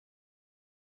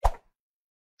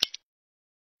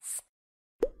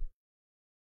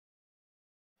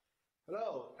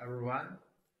Hello everyone.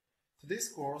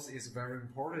 Today's course is very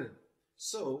important,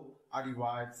 so I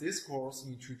divide this course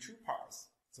into two parts.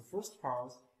 The first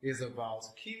part is about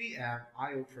KVM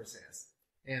I/O process,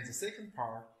 and the second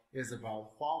part is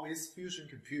about Huawei's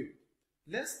FusionCompute.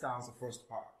 Let's start the first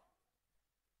part.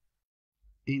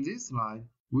 In this slide,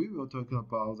 we will talk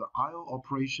about the I/O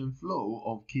operation flow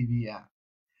of KVM.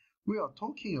 We are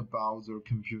talking about the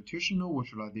computational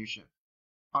virtualization.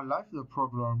 Unlike the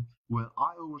problem when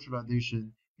I/O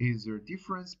virtualization is the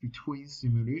difference between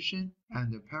simulation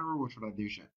and parallel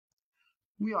virtualization.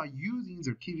 We are using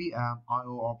the KVM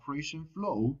I/O operation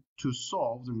flow to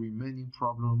solve the remaining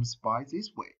problems by this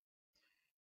way.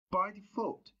 By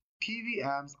default,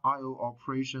 KVM's I/O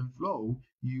operation flow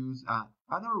uses an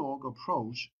analog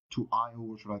approach to I/O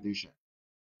virtualization.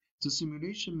 The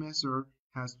simulation method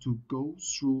has to go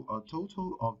through a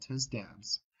total of 10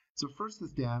 steps. The first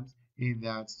step is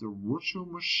that the virtual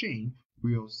machine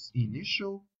will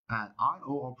initiate an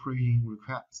I/O operating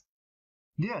request.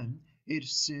 Then it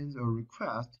sends a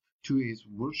request to its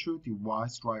virtual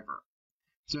device driver.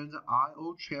 Then the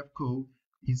I/O trap code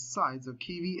inside the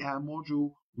KVM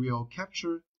module will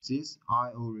capture this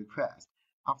I/O request.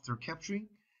 After capturing,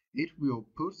 it will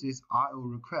put this I/O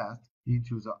request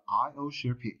into the I/O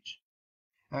share page.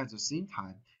 At the same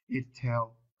time, it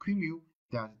tells QEMU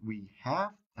that we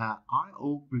have an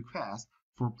I/O request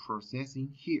for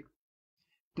processing here.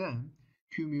 Then,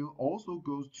 QEMU also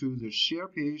goes to the share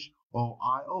page of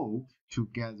I/O to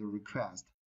get the request.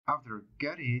 After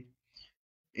getting it,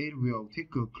 it will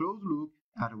take a close look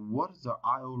at what the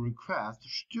I/O request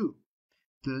should do,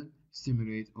 then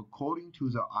simulate according to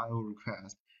the I/O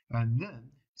request, and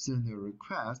then send the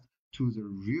request to the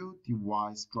real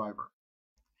device driver.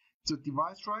 The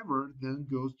device driver then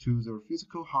goes to the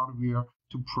physical hardware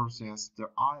to process the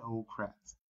I/O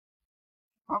request.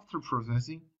 After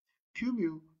processing,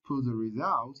 QEMU puts the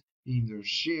result in the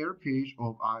share page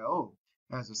of I/O.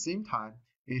 At the same time,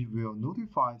 it will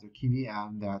notify the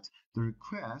KVM that the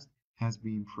request has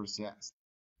been processed.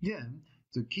 Then,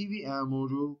 the KVM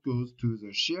module goes to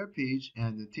the share page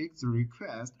and takes the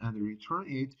request and returns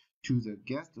it to the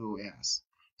guest OS,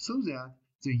 so that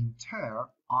the entire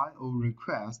I/O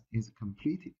request is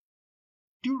completed.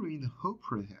 During the whole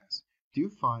process, do you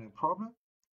find a problem?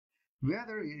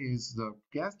 Whether it is the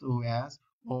guest OS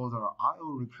or the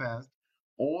I/O request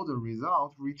or the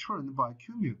result returned by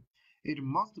QEMU, it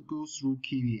must go through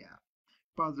KVM.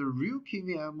 But the real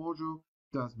KVM module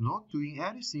does not do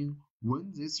anything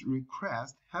when this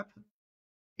request happens.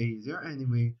 Is there any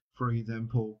way, for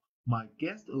example, my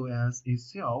guest OS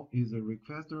itself is a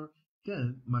requester,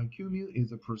 then my QEMU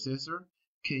is a processor?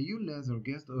 Can you let the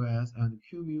guest OS and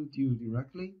QEMU deal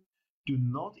directly? Do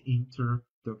not enter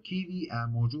the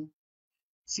KVM module.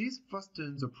 This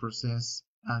fastens the process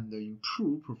and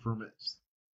improves performance.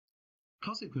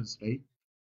 Consequently,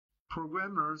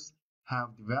 programmers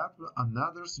have developed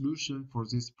another solution for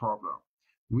this problem,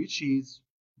 which is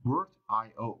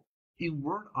VirtIO. In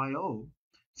VirtIO,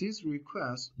 this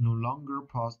request no longer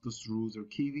passes through the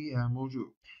KVM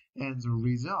module, and the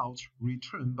result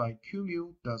returned by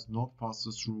QEMU does not pass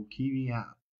through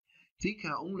KVM. They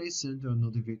can only send a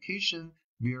notification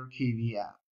via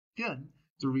KVM. Then,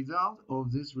 the result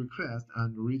of this request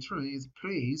and return is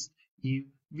placed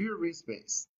in VMware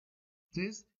space.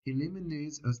 This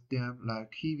eliminates a step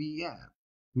like KVM,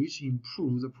 which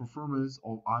improves the performance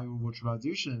of I/O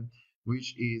virtualization,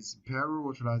 which is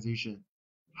parallel virtualization.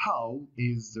 How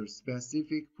is the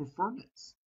specific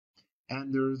performance?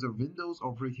 Under the Windows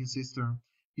operating system,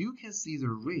 you can see the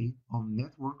rate of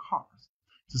network cards,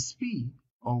 the speed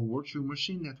of virtual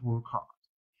machine network cards.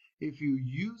 If you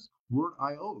use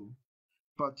VirtIO,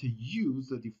 but to use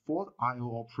the default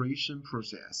I/O operation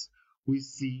process, we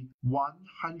see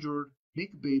 100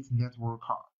 megabit network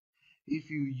card. If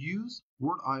you use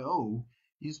VirtIO,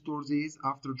 install this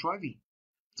after driving.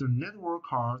 The network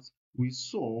cards we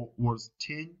saw was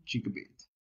 10 gigabit,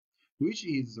 which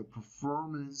is the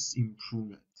performance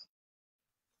improvement.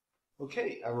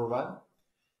 Okay, everyone.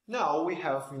 Now we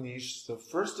have finished the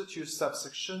first two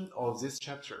subsections of this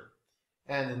chapter,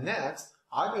 and next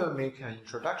I will make an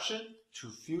introduction to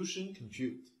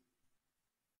FusionCompute.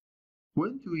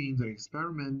 When doing the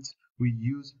experiment, we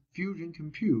use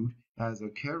FusionCompute as a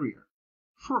carrier.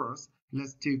 First,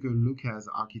 let's take a look at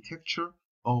the architecture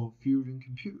of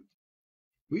FusionCompute,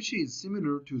 which is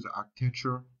similar to the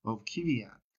architecture of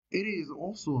KVM. It is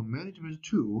also a management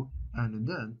tool and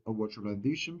then a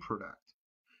virtualization product.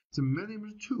 The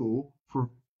management tool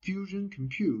for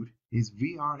FusionCompute is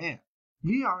VRM.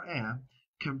 VRM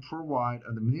can provide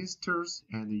administrators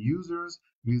and users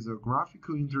with a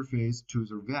graphical interface to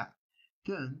the web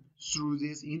Then, through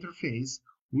this interface,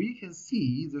 we can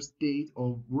see the state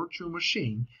of virtual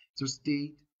machine, the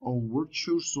state of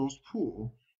virtual source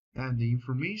pool, and the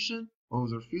information of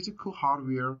the physical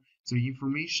hardware, the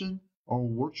information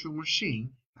of virtual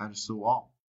machine, and so on.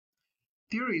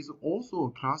 There is also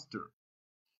a cluster.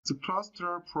 The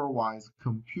cluster provides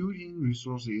computing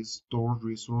resources, storage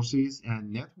resources,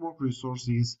 and network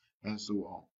resources, and so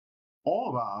on. All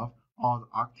above are the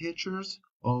architectures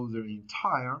of the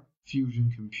entire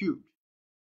FusionCompute.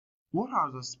 What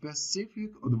are the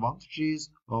specific advantages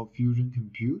of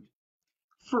FusionCompute?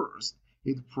 First,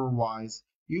 it provides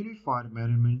unified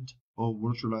management of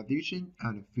virtualization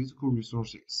and physical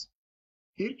resources.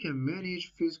 It can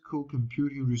manage physical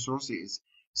computing resources,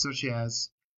 such as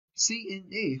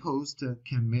CNA host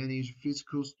can manage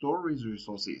physical storage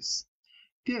resources.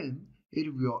 Then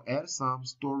it will add some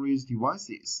storage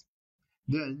devices.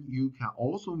 Then you can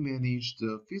also manage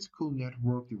the physical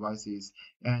network devices,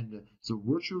 and the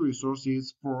virtual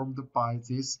resources formed by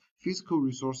these physical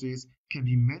resources can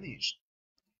be managed.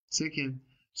 Second,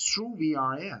 through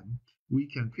VRM, we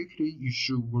can quickly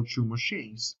issue virtual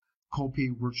machines, copy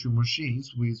virtual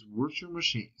machines with virtual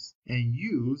machines, and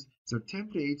use the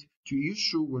template to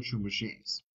issue virtual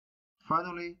machines.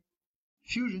 Finally,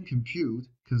 FusionCompute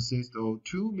consists of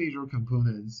two major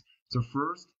components. The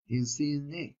first is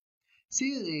CNA.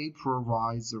 CNA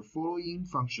provides the following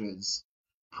functions: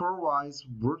 provides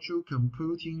virtual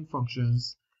computing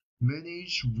functions,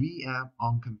 manage VM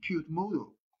on compute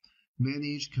model,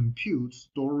 manage compute,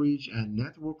 storage, and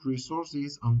network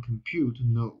resources on compute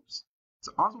nodes.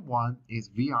 The other one is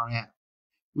VRM,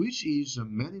 which is a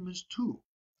management tool.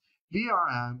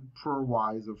 VRM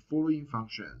provides the following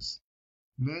functions: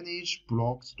 manage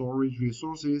block storage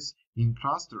resources in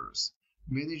clusters,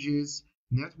 manages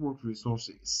network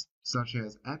resources, such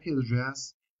as IP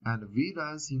address and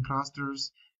VLANs in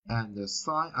clusters, and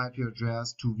assign IP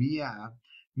address to VM,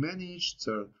 manage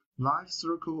the life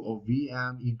cycle of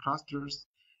VM in clusters,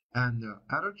 and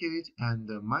allocate and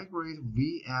migrate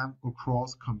VM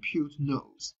across compute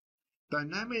nodes,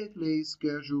 dynamically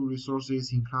schedule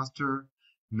resources in cluster,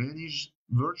 manage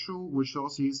virtual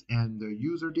resources and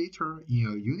user data in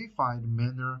a unified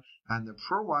manner, and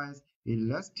provides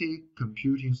elastic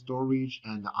computing storage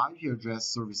and IP address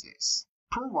services.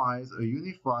 Provides a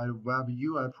unified web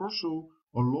UI portal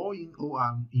allowing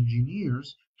OM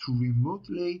engineers to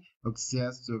remotely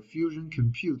access the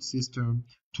FusionCompute system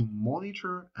to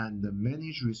monitor and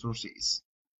manage resources,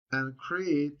 and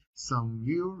create some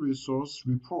view resource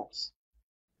reports.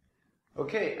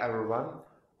 Okay, everyone.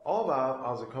 All above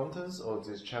are the contents of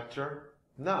this chapter.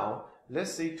 Now,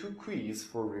 let's see two quizzes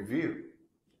for review.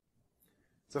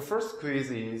 The first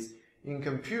quiz is, in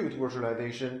compute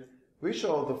virtualization, which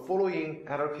of the following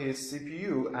allocates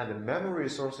CPU and memory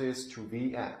resources to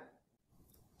VM?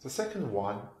 The second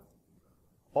one,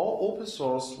 all open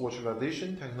source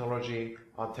virtualization technology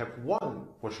are type 1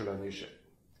 virtualization,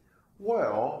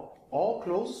 while all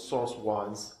closed source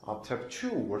ones are type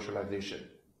 2 virtualization.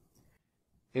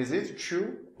 Is it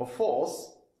true or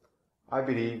false? I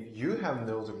believe you have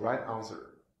known the right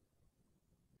answer.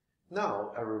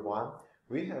 Now, everyone,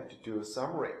 we have to do a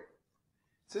summary.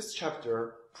 This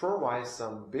chapter provides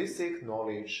some basic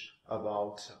knowledge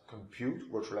about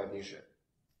compute virtualization.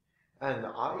 And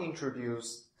I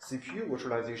introduce CPU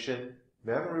virtualization,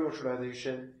 memory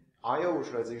virtualization, I/O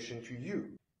virtualization to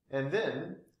you. And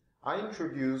then I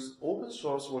introduce open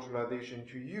source virtualization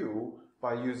to you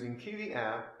by using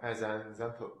KVM as an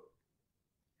example.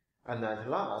 And at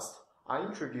last, I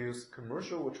introduce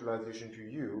commercial virtualization to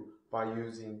you by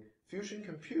using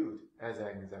FusionCompute as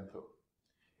an example.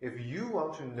 If you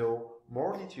want to know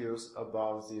more details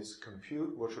about this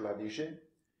compute virtualization,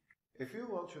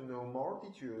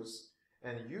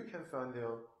 and you can find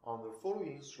them on the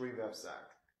following three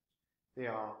websites. They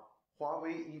are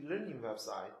Huawei e-learning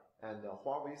website, and the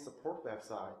Huawei support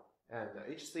website, and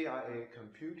the HCIA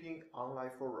Computing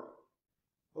Online Forum.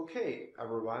 Okay,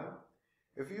 everyone,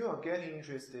 if you are getting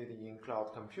interested in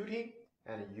cloud computing,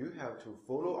 and you have to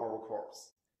follow our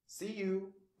course. See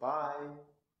you. Bye.